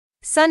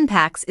Son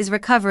Pax is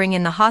recovering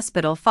in the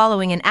hospital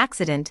following an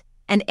accident,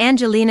 and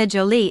Angelina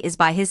Jolie is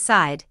by his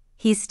side.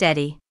 He's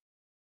steady.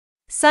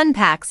 Son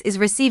Pax is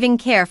receiving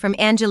care from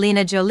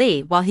Angelina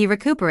Jolie while he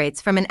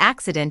recuperates from an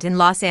accident in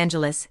Los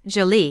Angeles.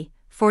 Jolie,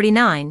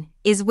 49,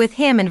 is with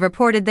him and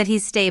reported that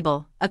he's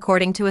stable,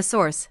 according to a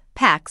source.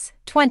 Pax,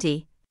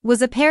 20,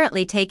 was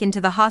apparently taken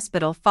to the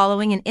hospital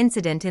following an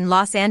incident in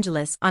Los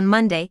Angeles on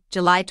Monday,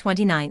 July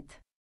 29.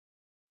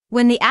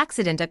 When the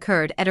accident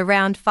occurred at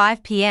around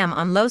 5 p.m.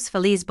 on Los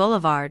Feliz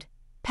Boulevard,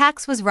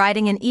 Pax was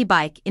riding an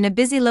e-bike in a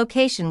busy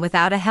location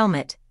without a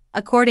helmet,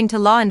 according to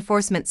law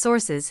enforcement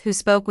sources who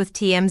spoke with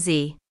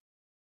TMZ.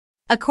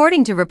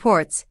 According to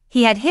reports,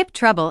 he had hip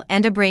trouble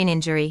and a brain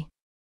injury.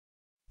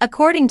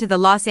 According to the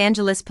Los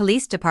Angeles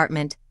Police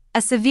Department,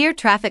 a severe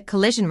traffic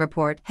collision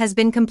report has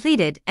been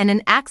completed and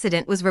an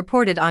accident was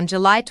reported on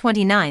July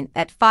 29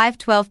 at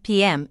 5:12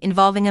 p.m.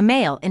 involving a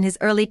male in his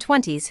early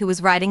 20s who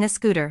was riding a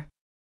scooter.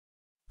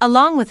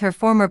 Along with her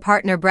former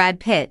partner Brad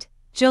Pitt,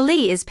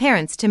 Jolie is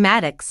parents to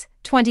Maddox,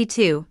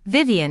 22,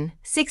 Vivian,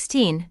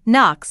 16,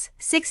 Knox,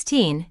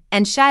 16,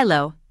 and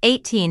Shiloh,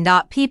 18.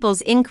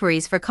 People's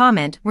inquiries for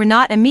comment were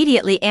not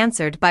immediately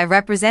answered by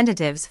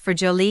representatives for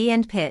Jolie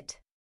and Pitt.